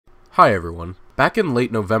Hi everyone. Back in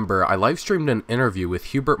late November, I livestreamed an interview with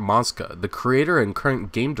Hubert Moszka, the creator and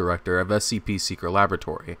current game director of SCP Secret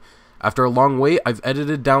Laboratory. After a long wait, I've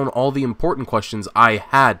edited down all the important questions I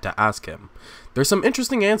had to ask him. There's some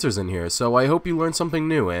interesting answers in here, so I hope you learn something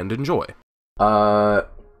new and enjoy.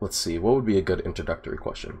 Let's see, what would be a good introductory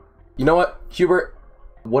question? You know what, Hubert,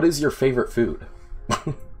 what is your favorite food?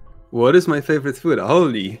 What is my favorite food?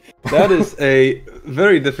 Holy, that is a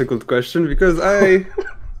very difficult question because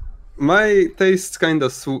my tastes kind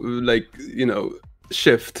of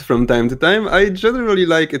shift from time to time. I generally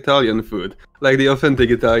like Italian food, like the authentic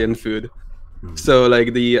Italian food. So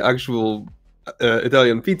like the actual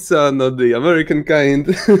Italian pizza, not the American kind,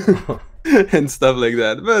 and stuff like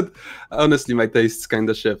that. But honestly, my tastes kind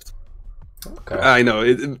of shift. Okay. I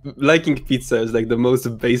know, liking pizza is like the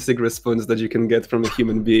most basic response that you can get from a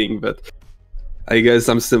human being, but I guess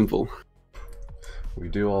I'm simple. We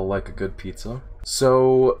do all like a good pizza.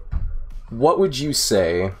 So, what would you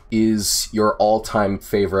say is your all-time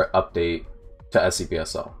favorite update to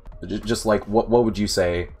SCP-SL? Just like, what would you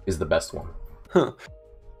say is the best one?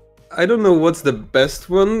 I don't know what's the best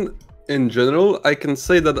one in general. I can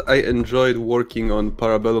say that I enjoyed working on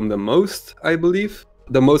Parabellum the most, I believe.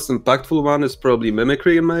 The most impactful one is probably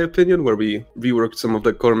Mimicry, in my opinion, where we reworked some of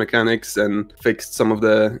the core mechanics and fixed some of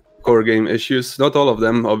the core game issues. Not all of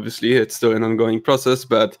them, obviously, it's still an ongoing process,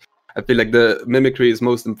 but I feel like the Mimicry is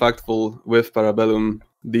most impactful with Parabellum.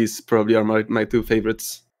 These probably are my two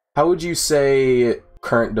favorites. How would you say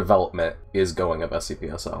current development is going of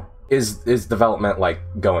SCP-SL? Is development, like,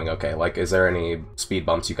 going okay? Like, is there any speed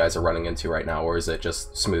bumps you guys are running into right now, or is it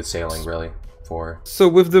just smooth sailing, really? So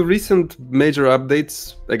with the recent major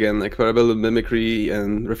updates, again, like Parabellum, Mimicry,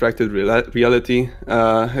 and Refracted Reality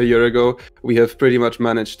a year ago, we have pretty much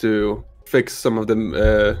managed to fix some of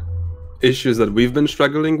the issues that we've been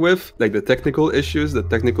struggling with, like the technical issues, the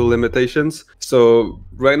technical limitations. So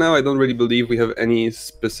right now, I don't really believe we have any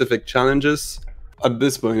specific challenges. At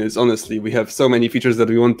this point, it's honestly, we have so many features that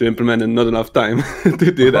we want to implement and not enough time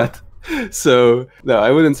to do that. So no, I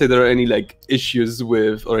wouldn't say there are any like issues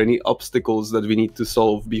with or any obstacles that we need to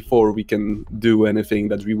solve before we can do anything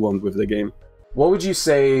that we want with the game. What would you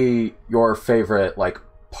say your favorite like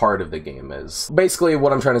part of the game is? Basically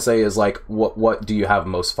what I'm trying to say is like what do you have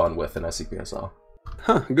most fun with in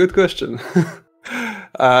SCP-SL? Good question.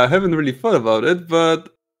 I haven't really thought about it, but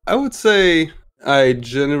I would say I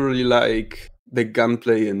generally like the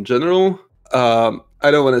gunplay in general. I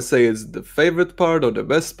don't want to say it's the favorite part or the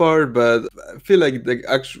best part, but I feel like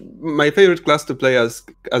my favorite class to play as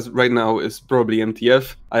right now is probably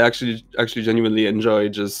MTF. I actually genuinely enjoy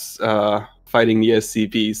just fighting the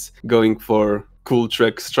SCPs, going for cool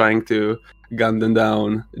tricks, trying to gun them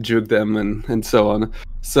down, juke them, and so on.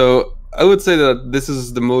 So I would say that this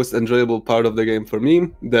is the most enjoyable part of the game for me.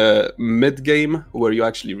 The mid-game, where you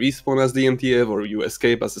actually respawn as the MTF, or you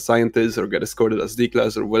escape as a scientist, or get escorted as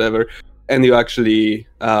D-Class, or whatever, and you actually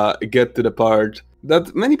get to the part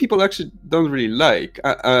that many people actually don't really like.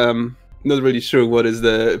 I'm not really sure what is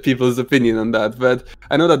the people's opinion on that, but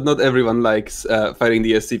I know that not everyone likes fighting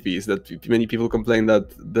the SCPs, that many people complain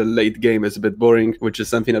that the late game is a bit boring, which is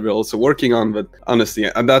something that we're also working on, but honestly,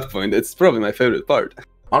 at that point, it's probably my favorite part.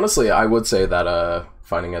 Honestly, I would say that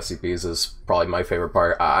finding SCPs is probably my favorite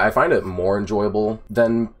part. I find it more enjoyable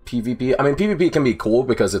than PvP. I mean, PvP can be cool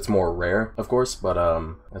because it's more rare, of course, but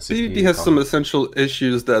SCP PvP has some essential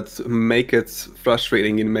issues that make it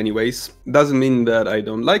frustrating in many ways. Doesn't mean that I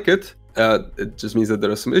don't like it. It just means that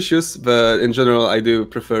there are some issues, but in general, I do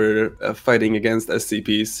prefer fighting against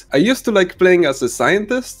SCPs. I used to like playing as a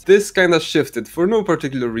scientist. This kind of shifted for no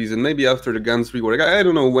particular reason. Maybe after the guns rework. I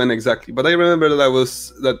don't know when exactly, but I remember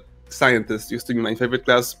that scientist used to be my favorite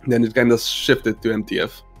class. Then it kind of shifted to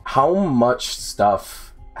MTF. How much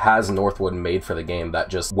stuff has Northwood made for the game that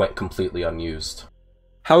just went completely unused?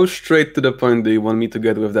 How straight to the point do you want me to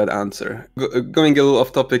get with that answer? Going a little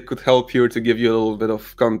off topic could help here to give you a little bit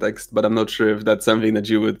of context, but I'm not sure if that's something that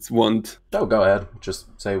you would want. Oh, go ahead. Just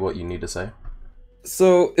say what you need to say.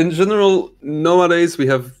 So, in general, nowadays we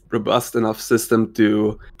have robust enough system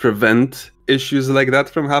to prevent issues like that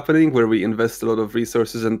from happening, where we invest a lot of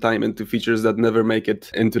resources and time into features that never make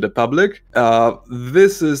it into the public.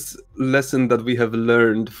 This is a lesson that we have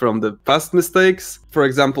learned from the past mistakes. For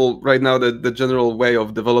example, right now the general way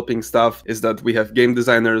of developing stuff is that we have game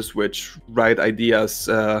designers which write ideas,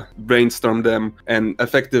 brainstorm them, and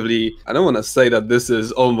effectively, I don't want to say that this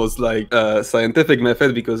is almost like a scientific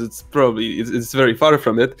method because it's very far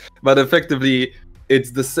from it, but effectively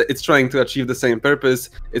it's trying to achieve the same purpose.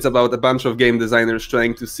 It's about a bunch of game designers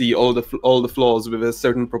trying to see all the flaws with a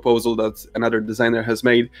certain proposal that another designer has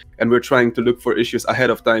made, and we're trying to look for issues ahead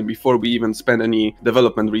of time before we even spend any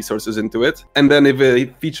development resources into it. And then if a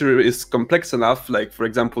feature is complex enough, like for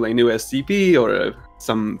example a new SCP or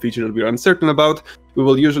some feature that we're uncertain about, we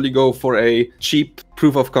will usually go for a cheap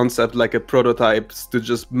proof of concept, like a prototype, to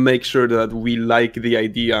just make sure that we like the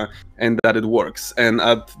idea and that it works. And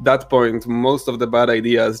at that point, most of the bad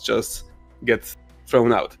ideas just get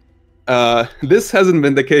thrown out. This hasn't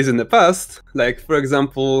been the case in the past. Like, for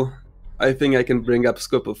example, I think I can bring up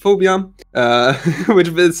Scopophobia,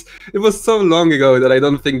 it was so long ago that I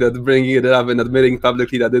don't think that bringing it up and admitting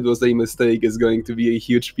publicly that it was a mistake is going to be a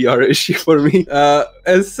huge PR issue for me.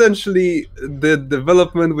 Essentially, the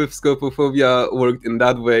development with Scopophobia worked in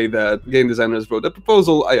that way that game designers wrote a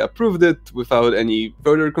proposal, I approved it without any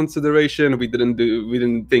further consideration. We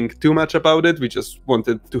didn't think too much about it. We just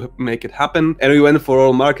wanted to make it happen, and we went for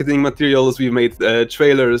all marketing materials. We made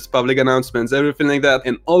trailers, public announcements, everything like that,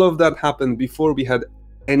 and all of that happened before we had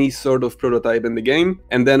any sort of prototype in the game.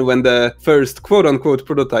 And then when the first quote-unquote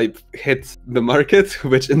prototype hit the market,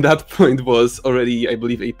 which in that point was already, I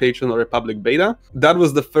believe, a patron or a public beta, that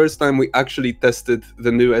was the first time we actually tested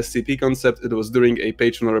the new SCP concept. It was during a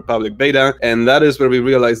patron or a public beta, and that is where we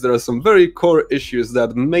realized there are some very core issues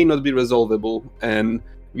that may not be resolvable, and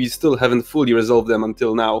we still haven't fully resolved them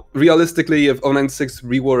until now. Realistically, if 096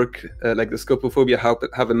 rework like the Scopophobia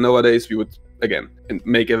happened nowadays, we would, again,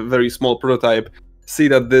 make a very small prototype, see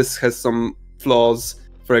that this has some flaws.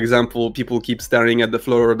 For example, people keep staring at the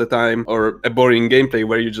floor all the time, or a boring gameplay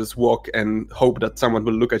where you just walk and hope that someone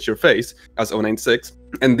will look at your face, as 096.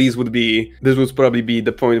 And this would probably be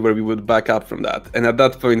the point where we would back up from that. And at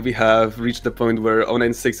that point, we have reached the point where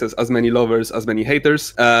 096 has as many lovers as many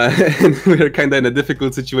haters. And we're kind of in a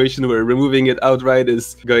difficult situation where removing it outright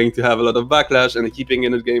is going to have a lot of backlash, and keeping it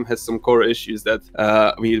in the game has some core issues that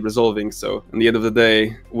we need resolving. So at the end of the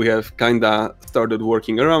day, we have kind of started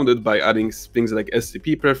working around it by adding things like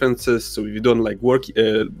SCP preferences. So if you don't like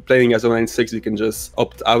playing as 096, you can just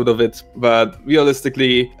opt out of it. But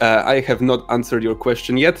realistically, I have not answered your question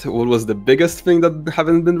yet. What was the biggest thing that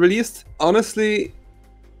haven't been released? Honestly,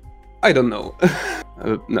 I don't know.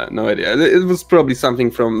 No idea. It was probably something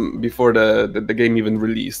from before the game even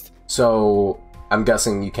released. So I'm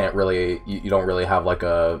guessing you can't really, you don't really have like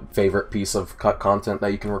a favorite piece of cut content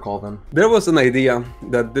that you can recall then? There was an idea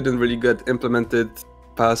that didn't really get implemented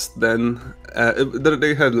past then.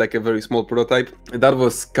 They had like a very small prototype. That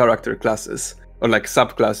was character classes, or like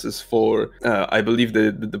subclasses for, I believe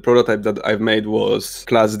the prototype that I've made was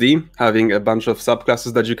Class D, having a bunch of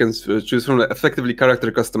subclasses that you can choose from, effectively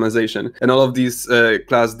character customization. And all of these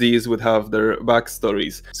Class Ds would have their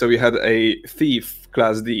backstories. So we had a thief,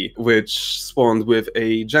 Class D, which spawned with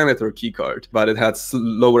a janitor keycard, but it had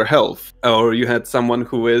lower health. Or you had someone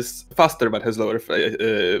who is faster but has lower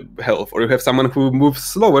health. Or you have someone who moves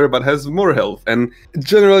slower but has more health. And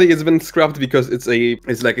generally it's been scrapped because it's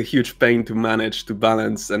like a huge pain to manage, to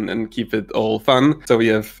balance, and keep it all fun. So we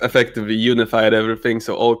have effectively unified everything,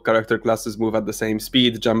 so all character classes move at the same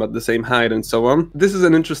speed, jump at the same height, and so on. This is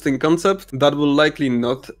an interesting concept that will likely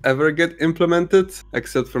not ever get implemented,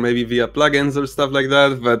 except for maybe via plugins or stuff like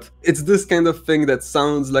that, but it's this kind of thing that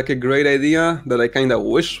sounds like a great idea that I kind of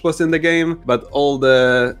wish was in the game, but all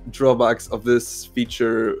the drawbacks of this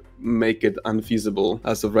feature make it unfeasible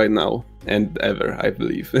as of right now, and ever, I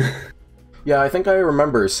believe. Yeah, I think I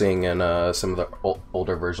remember seeing in some of the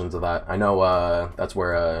older versions of that. I know that's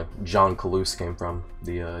where John Calouse came from,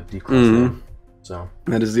 the D-Class name. So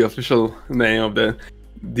that is the official name of the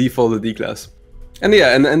default D-Class. And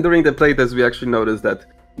yeah, and during the playtest we actually noticed that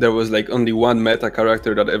there was like only one meta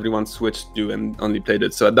character that everyone switched to and only played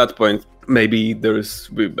it. So at that point, maybe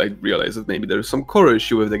I realized that maybe there's some core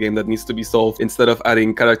issue with the game that needs to be solved. Instead of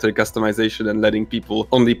adding character customization and letting people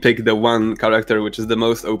only pick the one character which is the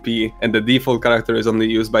most OP, and the default character is only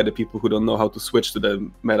used by the people who don't know how to switch to the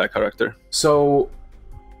meta character. So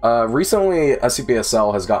recently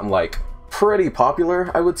SCPSL has gotten like pretty popular,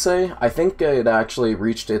 I would say. I think it actually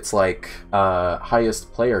reached its like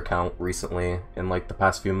highest player count recently in like the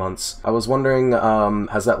past few months. I was wondering,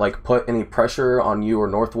 has that like put any pressure on you or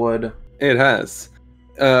Northwood? It has.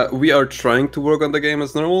 We are trying to work on the game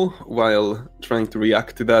as normal while trying to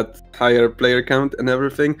react to that higher player count and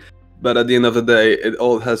everything. But at the end of the day, it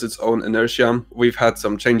all has its own inertia. We've had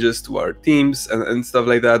some changes to our teams and stuff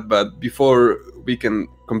like that, but before we can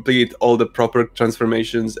complete all the proper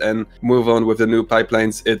transformations and move on with the new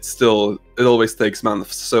pipelines, it always takes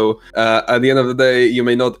months. So at the end of the day, you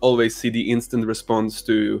may not always see the instant response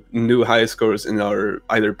to new high scores in our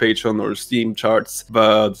either Patreon or Steam charts,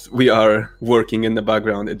 but we are working in the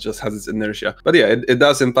background. It just has its inertia. But yeah, it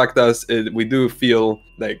does impact us. We do feel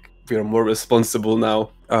like we are more responsible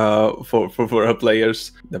now for our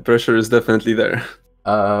players. The pressure is definitely there.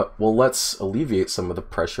 Well, let's alleviate some of the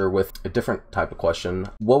pressure with a different type of question.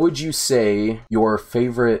 What would you say your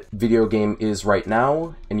favorite video game is right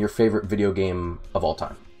now, and your favorite video game of all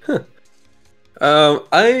time?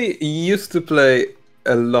 I used to play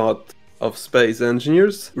a lot of Space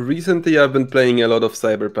Engineers. Recently, I've been playing a lot of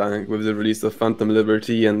Cyberpunk with the release of Phantom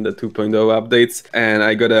Liberty and the 2.0 updates, and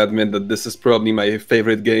I gotta admit that this is probably my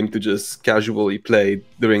favorite game to just casually play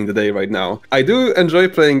during the day right now. I do enjoy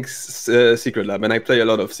playing Secret Lab, and I play a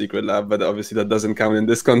lot of Secret Lab, but obviously that doesn't count in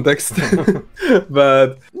this context.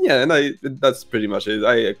 But yeah, and that's pretty much it.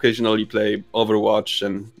 I occasionally play Overwatch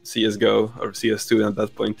and CSGO or CS2 at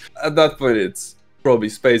that point. At that point, it's probably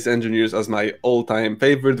Space Engineers as my all-time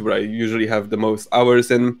favorite, where I usually have the most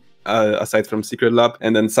hours in, aside from Secret Lab,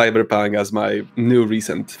 and then Cyberpunk as my new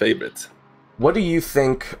recent favorite. What do you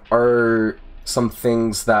think are some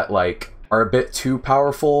things that, like, are a bit too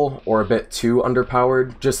powerful or a bit too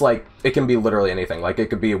underpowered? Just, like, it can be literally anything. Like,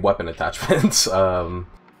 it could be weapon attachments.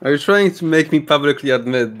 Are you trying to make me publicly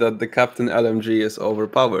admit that the Captain LMG is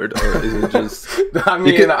overpowered, or is it just... I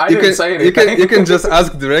mean, I didn't say anything. You can just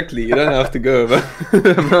ask directly. You don't have to go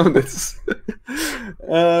around this.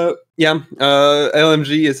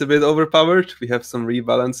 LMG is a bit overpowered. We have some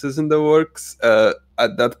rebalances in the works.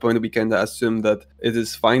 At that point, we kind of assume that it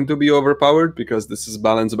is fine to be overpowered because this is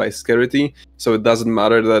balanced by scarcity. So it doesn't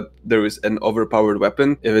matter that there is an overpowered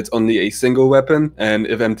weapon if it's only a single weapon. And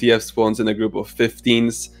if MTF spawns in a group of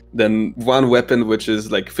 15s, then one weapon which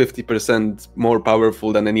is like 50% more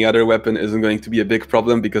powerful than any other weapon isn't going to be a big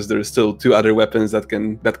problem, because there are still two other weapons that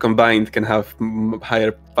combined can have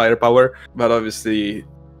higher firepower. But obviously,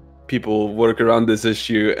 people work around this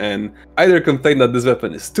issue and either complain that this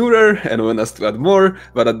weapon is too rare and want us to add more,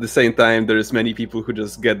 but at the same time, there's many people who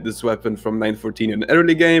just get this weapon from 914 in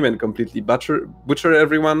early game and completely butcher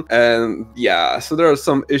everyone. And yeah, so there are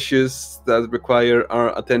some issues that require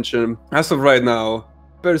our attention. As of right now,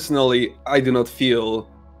 personally, I do not feel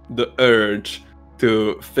the urge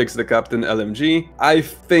to fix the Captain LMG. I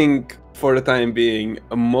think for the time being,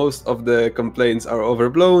 most of the complaints are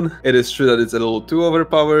overblown. It is true that it's a little too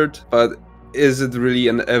overpowered, but is it really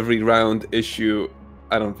an every round issue?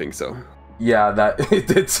 I don't think so. Yeah, it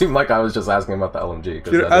did seem like I was just asking about the LMG.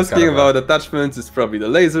 If you're asking about attachments, it's probably the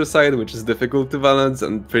laser side, which is difficult to balance,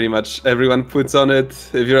 and pretty much everyone puts on it.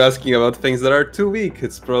 If you're asking about things that are too weak,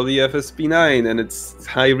 it's probably FSP9 and its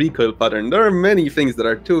high recoil pattern. There are many things that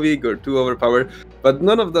are too weak or too overpowered, but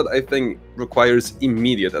none of that, I think, requires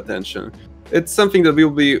immediate attention. It's something that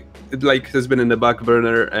has been in the back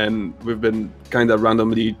burner, and we've been kind of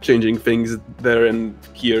randomly changing things there and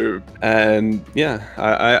here. And yeah,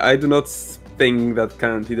 I do not think that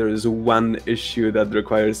currently there is one issue that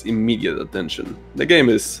requires immediate attention. The game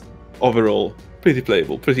is overall pretty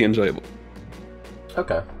playable, pretty enjoyable.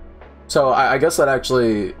 Okay. So I guess that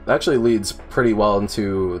actually leads pretty well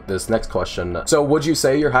into this next question. So would you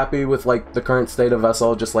say you're happy with like the current state of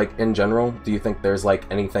SL, just like in general? Do you think there's like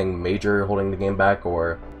anything major holding the game back,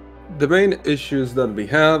 or? The main issues that we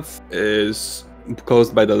have is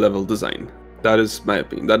caused by the level design. That is my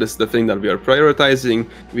opinion. That is the thing that we are prioritizing.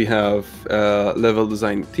 We have level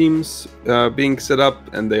design teams being set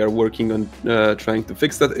up, and they are working on trying to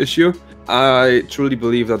fix that issue. I truly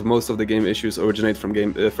believe that most of the game issues originate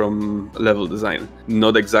from level design,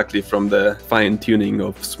 not exactly from the fine-tuning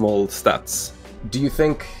of small stats. Do you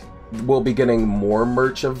think we'll be getting more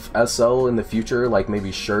merch of SL in the future, like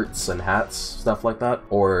maybe shirts and hats, stuff like that?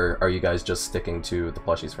 Or are you guys just sticking to the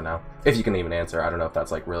plushies for now? If you can even answer. I don't know if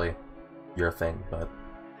that's like really your thing, but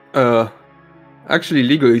actually,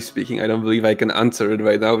 legally speaking, I don't believe I can answer it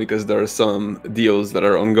right now because there are some deals that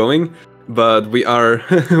are ongoing, but we are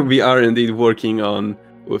indeed working on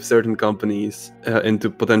with certain companies into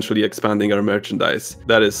potentially expanding our merchandise.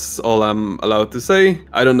 That is all I'm allowed to say.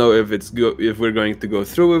 I don't know if we're going to go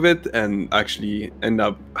through with it and actually end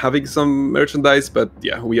up having some merchandise, but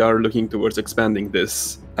yeah, we are looking towards expanding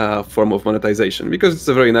this form of monetization because it's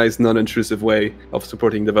a very nice, non-intrusive way of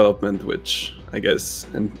supporting development, which I guess,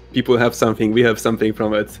 and people have something, we have something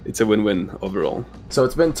from it. It's a win-win overall. So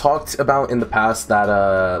it's been talked about in the past that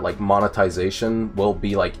like monetization will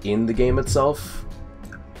be like in the game itself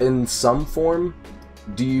in some form.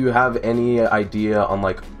 Do you have any idea on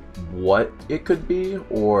like what it could be,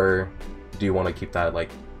 or do you want to keep that like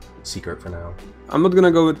secret for now? I'm not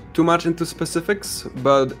gonna go too much into specifics,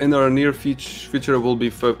 but in our near future we'll be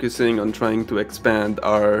focusing on trying to expand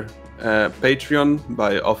our Patreon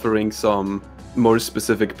by offering some more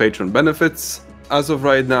specific patron benefits. As of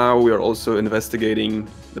right now, we are also investigating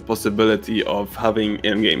the possibility of having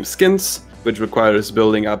in-game skins, which requires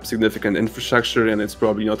building up significant infrastructure, and it's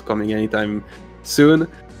probably not coming anytime soon.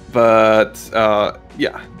 But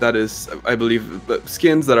yeah, that is, I believe,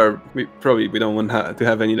 skins that are we don't want to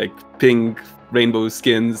have any like pink rainbow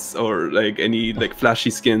skins or like any like flashy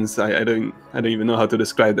skins. I don't even know how to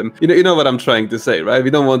describe them. You know what I'm trying to say, right? We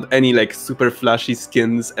don't want any like super flashy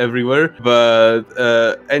skins everywhere, but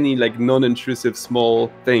any like non-intrusive small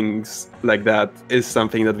things like that is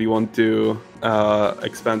something that we want to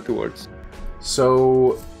expand towards.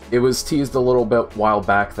 So it was teased a little bit while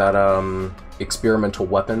back that experimental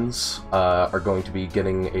weapons are going to be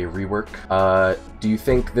getting a rework. Do you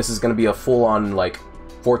think this is going to be a full-on like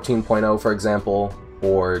 14.0, for example,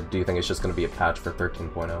 or do you think it's just going to be a patch for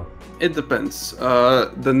 13.0? It depends.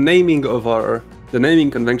 The naming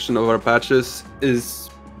convention of our patches is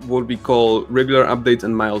what we call regular updates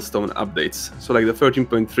and milestone updates. So like the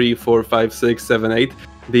 13.3, 4, 5, 6, 7, 8,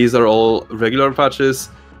 these are all regular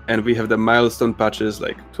patches, and we have the milestone patches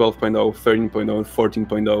like 12.0, 13.0,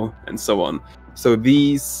 14.0, and so on. So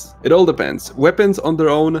these, it all depends. Weapons on their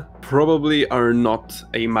own probably are not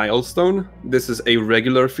a milestone. This is a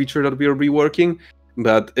regular feature that we are reworking.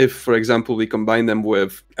 But if, for example, we combine them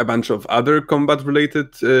with a bunch of other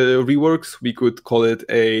combat-related reworks, we could call it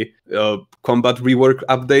a combat rework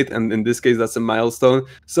update, and in this case, that's a milestone.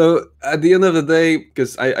 So at the end of the day,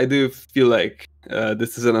 because I do feel like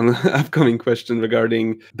this is an upcoming question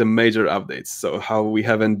regarding the major updates. So how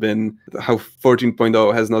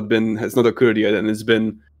 14.0 has not occurred yet, and it's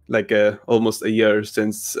been like almost a year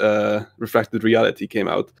since Refracted Reality came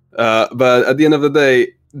out. But at the end of the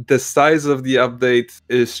day, the size of the update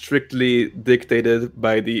is strictly dictated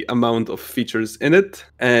by the amount of features in it.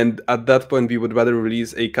 And at that point, we would rather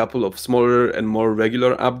release a couple of smaller and more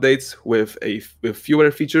regular updates with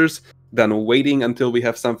fewer features than waiting until we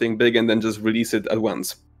have something big and then just release it at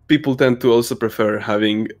once. People tend to also prefer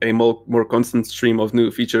having a more constant stream of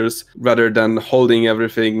new features rather than holding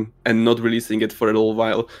everything and not releasing it for a little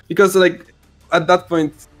while. Because like at that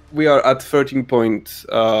point, we are at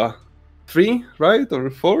 13.3, right? Or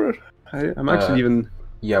 4? I'm actually even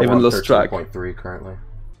lost track. 13.3 currently.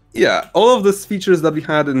 Yeah, all of those features that we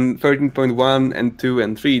had in 13.1 and 2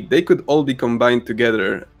 and 3, they could all be combined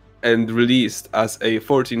together and released as a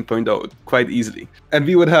 14.0 quite easily. And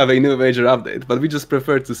we would have a new major update, but we just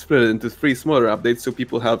prefer to split it into 3 smaller updates so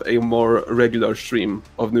people have a more regular stream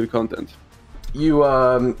of new content. You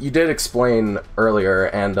did explain earlier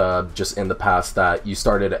and just in the past that you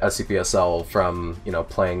started SCPSL from,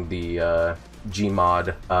 playing the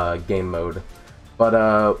Gmod game mode.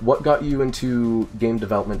 But what got you into game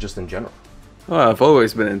development just in general? Well, I've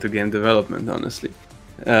always been into game development, honestly.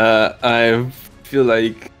 I feel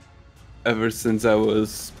like ever since I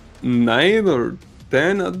was 9 or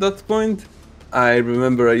 10 at that point. I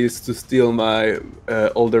remember I used to steal my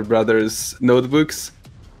older brother's notebooks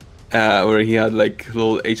where he had like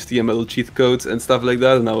little HTML cheat codes and stuff like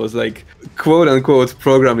that, and I was like quote unquote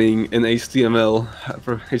programming in HTML.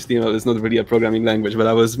 HTML is not really a programming language, but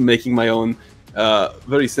I was making my own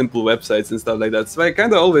very simple websites and stuff like that. So I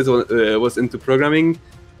kind of always was into programming,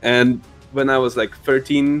 and when I was like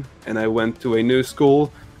 13 and I went to a new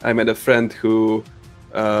school, I met a friend who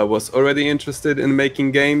was already interested in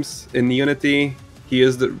making games in Unity. He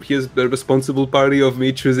is the responsible party of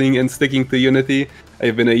me choosing and sticking to Unity.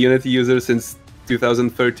 I've been a Unity user since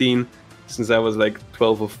 2013, since I was like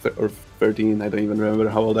 12 or 13. I don't even remember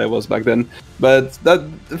how old I was back then. But that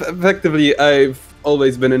effectively, I've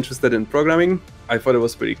always been interested in programming. I thought it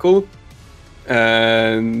was pretty cool.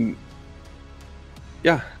 And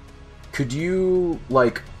yeah. Could you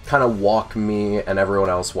like kind of walk me and everyone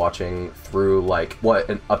else watching through like what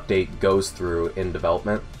an update goes through in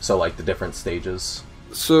development? So like the different stages.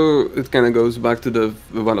 So it kind of goes back to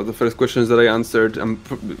one of the first questions that I answered.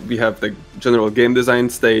 We have the general game design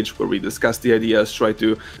stage where we discuss the ideas, try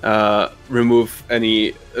to try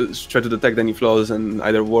to detect any flaws and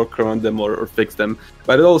either work around them or fix them.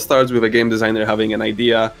 But it all starts with a game designer having an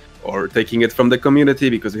idea or taking it from the community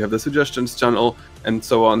because we have the suggestions channel and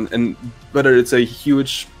so on. And whether it's a new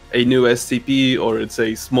SCP or it's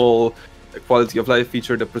a small quality of life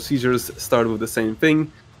feature, the procedures start with the same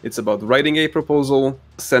thing. It's about writing a proposal,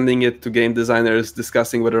 sending it to game designers,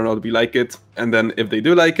 discussing whether or not we like it, and then if they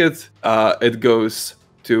do like it, it goes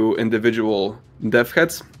to individual dev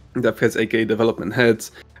heads aka development heads,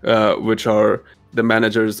 which are the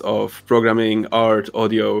managers of programming, art,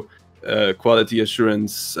 audio, quality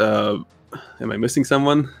assurance. Am I missing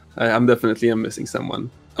someone? I'm definitely missing someone.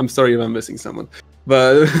 I'm sorry if I'm missing someone.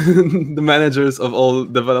 But the managers of all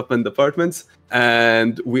development departments,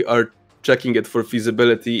 and we are checking it for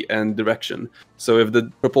feasibility and direction. So if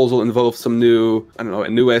the proposal involves some new, I don't know, a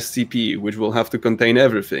new SCP, which will have to contain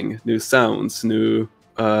everything, new sounds, new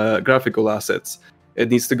graphical assets, it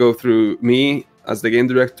needs to go through me as the game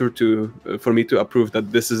director for me to approve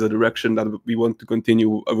that this is a direction that we want to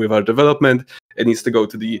continue with our development. It needs to go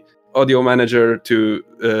to the audio manager to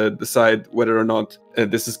decide whether or not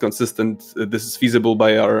this is consistent, this is feasible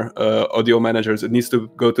by our audio managers. It needs to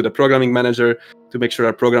go to the programming manager to make sure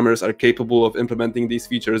our programmers are capable of implementing these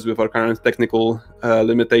features with our current technical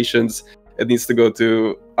limitations. It needs to go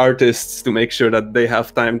to artists to make sure that they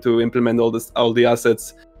have time to implement all the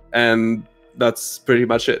assets, and that's pretty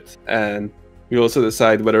much it. And we also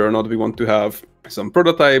decide whether or not we want to have some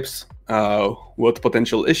prototypes, what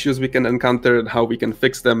potential issues we can encounter, and how we can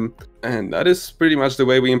fix them. And that is pretty much the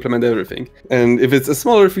way we implement everything. And if it's a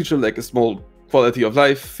smaller feature, like a small quality of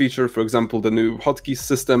life feature, for example, the new hotkey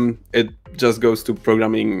system, it just goes to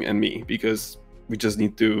programming and me, because we just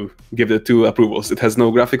need to give the two approvals. It has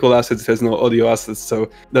no graphical assets, it has no audio assets, so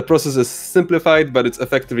the process is simplified, but it's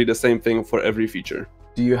effectively the same thing for every feature.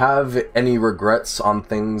 Do you have any regrets on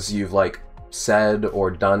things you've like said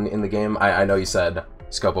or done in the game? I know you said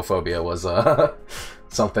scopophobia was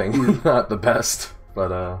something not the best,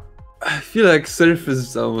 but I feel like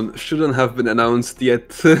Surface Zone shouldn't have been announced yet.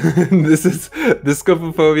 The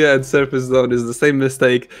scopophobia and Surface Zone is the same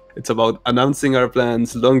mistake. It's about announcing our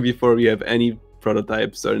plans long before we have any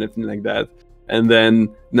prototypes or anything like that, and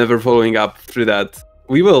then never following up through that.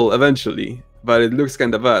 We will eventually, but it looks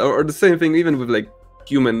kind of bad. Or the same thing even with like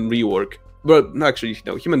human rework. But actually,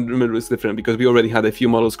 no, human rework is different because we already had a few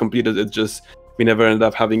models completed. It's just we never ended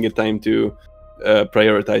up having a time to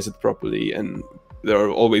prioritize it properly, and there are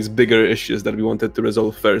always bigger issues that we wanted to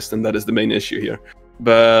resolve first, and that is the main issue here.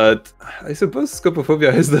 But I suppose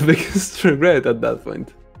scopophobia is the biggest regret at that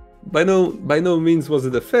point. By no means was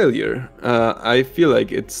it a failure. I feel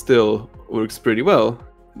like it still works pretty well.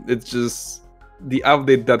 It's just the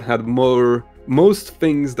update that had most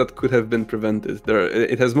things that could have been prevented.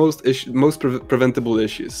 It has most preventable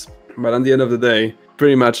issues. But at the end of the day,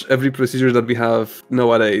 pretty much every procedure that we have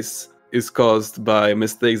nowadays is caused by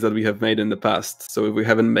mistakes that we have made in the past. So if we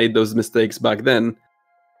haven't made those mistakes back then,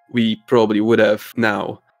 we probably would have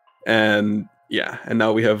now. And yeah, and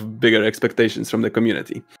now we have bigger expectations from the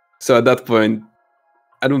community. So at that point,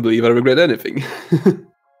 I don't believe I regret anything.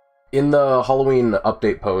 In the Halloween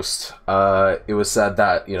update post, it was said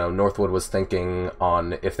that, you know, Northwood was thinking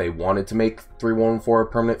on if they wanted to make 3114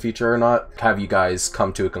 a permanent feature or not. Have you guys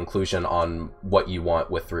come to a conclusion on what you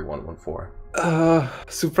want with 3114?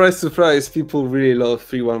 Surprise, surprise, people really love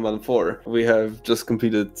 3114. We have just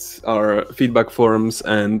completed our feedback forums,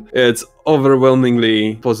 and it's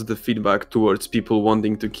overwhelmingly positive feedback towards people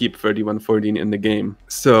wanting to keep 3114 in the game.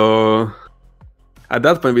 So at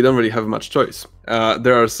that point, we don't really have much choice.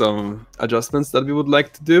 There are some adjustments that we would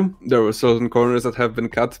like to do. There were certain corners that have been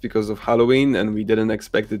cut because of Halloween, and we didn't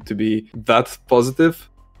expect it to be that positive.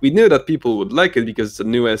 We knew that people would like it because it's a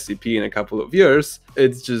new SCP in a couple of years.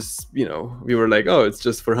 It's just, you know, we were like, oh, it's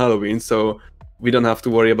just for Halloween, so we don't have to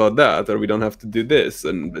worry about that, or we don't have to do this,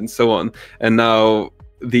 and so on. And now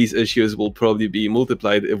these issues will probably be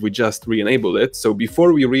multiplied if we just re-enable it. So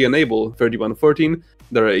before we re-enable 3114,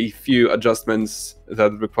 there are a few adjustments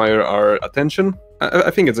that require our attention. I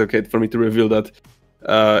think it's okay for me to reveal that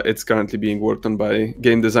it's currently being worked on by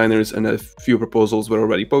game designers, and a few proposals were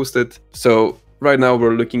already posted. So right now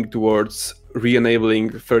we're looking towards re-enabling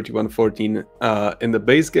 3114 in the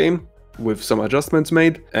base game with some adjustments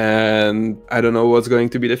made, and I don't know what's going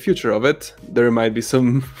to be the future of it. There might be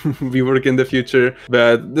some rework in the future,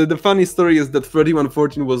 but the funny story is that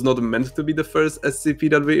 3114 was not meant to be the first SCP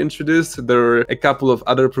that we introduced. There were a couple of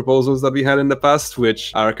other proposals that we had in the past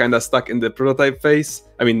which are kind of stuck in the prototype phase.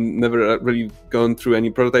 I mean, never really gone through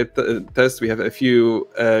any prototype tests. We have a few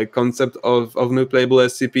concept of new playable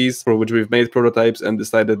SCPs for which we've made prototypes and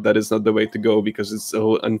decided that it's not the way to go because it's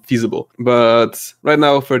so unfeasible. But right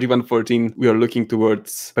now, 3114, we are looking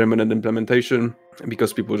towards permanent implementation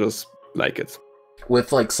because people just like it.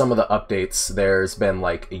 With like some of the updates, there's been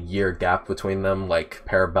like a year gap between them, like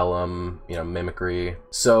Parabellum, you know, Mimicry.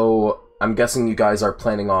 So I'm guessing you guys are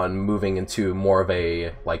planning on moving into more of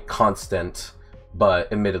a like constant,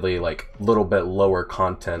 but admittedly like a little bit lower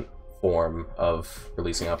content form of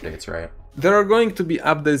releasing updates, right? there are going to be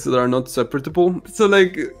updates that are not separatable. So,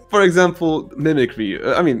 like, for example, Mimicry.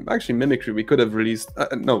 Actually, Mimicry we could have released.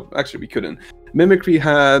 No, actually, we couldn't. Mimicry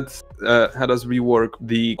had us rework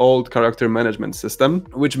the old character management system,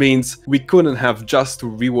 which means we couldn't have just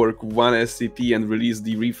rework one SCP and release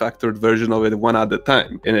the refactored version of it one at a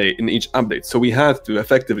time in each update. So we had to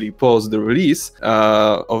effectively pause the release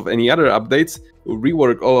of any other updates,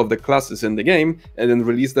 rework all of the classes in the game, and then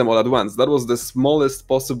release them all at once. That was the smallest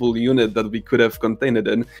possible unit that we could have contained it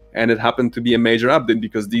in, and it happened to be a major update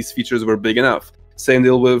because these features were big enough. Same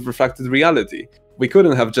deal with refracted reality. We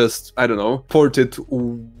couldn't have just, I don't know, ported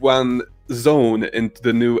one zone into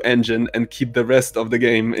the new engine and keep the rest of the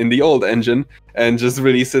game in the old engine and just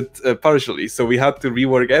release it partially. So we had to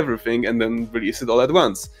rework everything and then release it all at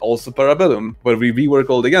once. Also Parabellum, where we rework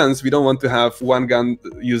all the guns. We don't want to have one gun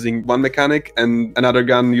using one mechanic and another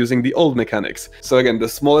gun using the old mechanics. So again, the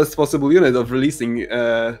smallest possible unit of releasing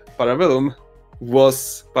Parabellum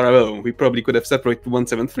was Parabellum. We probably could have separated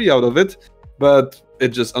 173 out of it, but it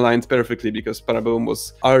just aligned perfectly because Parabellum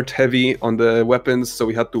was art heavy on the weapons, so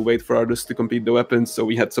we had to wait for artists to complete the weapons, so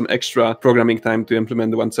we had some extra programming time to implement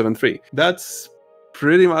the 173. That's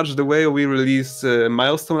pretty much the way we release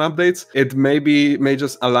milestone updates. It may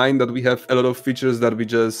just align that we have a lot of features that we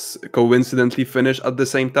just coincidentally finish at the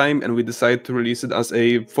same time and we decide to release it as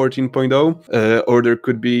a 14.0, or there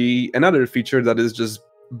could be another feature that is just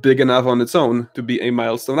big enough on its own to be a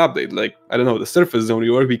milestone update, like, I don't know, the surface zone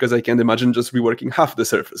rework, because I can't imagine just reworking half the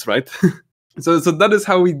surface, right? So that is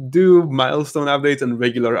how we do milestone updates and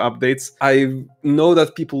regular updates. I know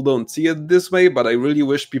that people don't see it this way, but I really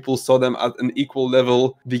wish people saw them at an equal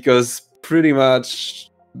level, because pretty much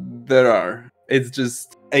there are. It's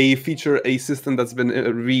just a feature, a system that's been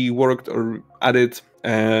reworked or added,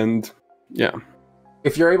 and yeah.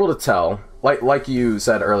 If you're able to tell, like you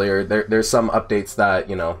said earlier, there's some updates that,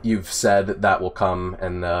 you know, you've said that will come,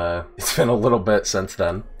 and it's been a little bit since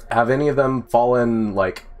then. Have any of them fallen,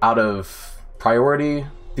 like, out of priority?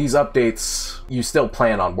 These updates, you still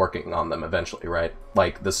plan on working on them eventually, right?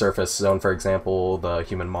 Like the surface zone, for example, the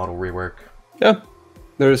human model rework. Yeah.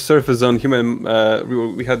 There is surface zone, human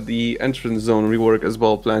rework. We had the entrance zone rework as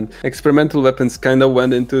well planned. Experimental weapons kind of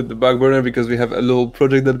went into the back burner because we have a little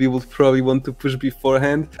project that we would probably want to push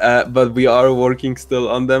beforehand, but we are working still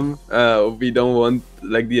on them. We don't want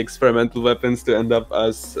like the experimental weapons to end up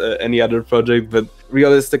as any other project, but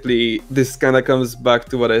realistically, this kind of comes back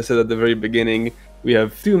to what I said at the very beginning. We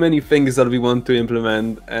have too many things that we want to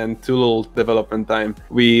implement and too little development time.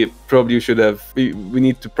 We probably should have, we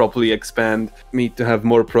need to properly expand, need to have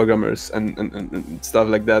more programmers and stuff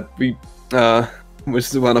like that. Which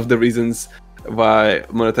is one of the reasons why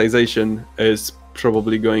monetization is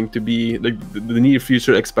probably going to be like the near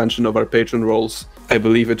future expansion of our patron roles. I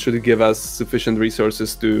believe it should give us sufficient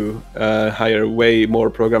resources to hire way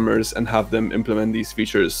more programmers and have them implement these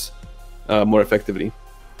features more effectively.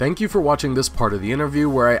 Thank you for watching this part of the interview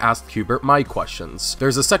where I asked Hubert my questions.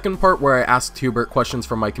 There's a second part where I asked Hubert questions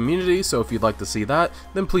from my community, so if you'd like to see that,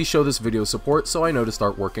 then please show this video support so I know to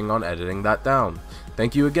start working on editing that down.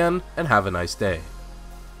 Thank you again, and have a nice day.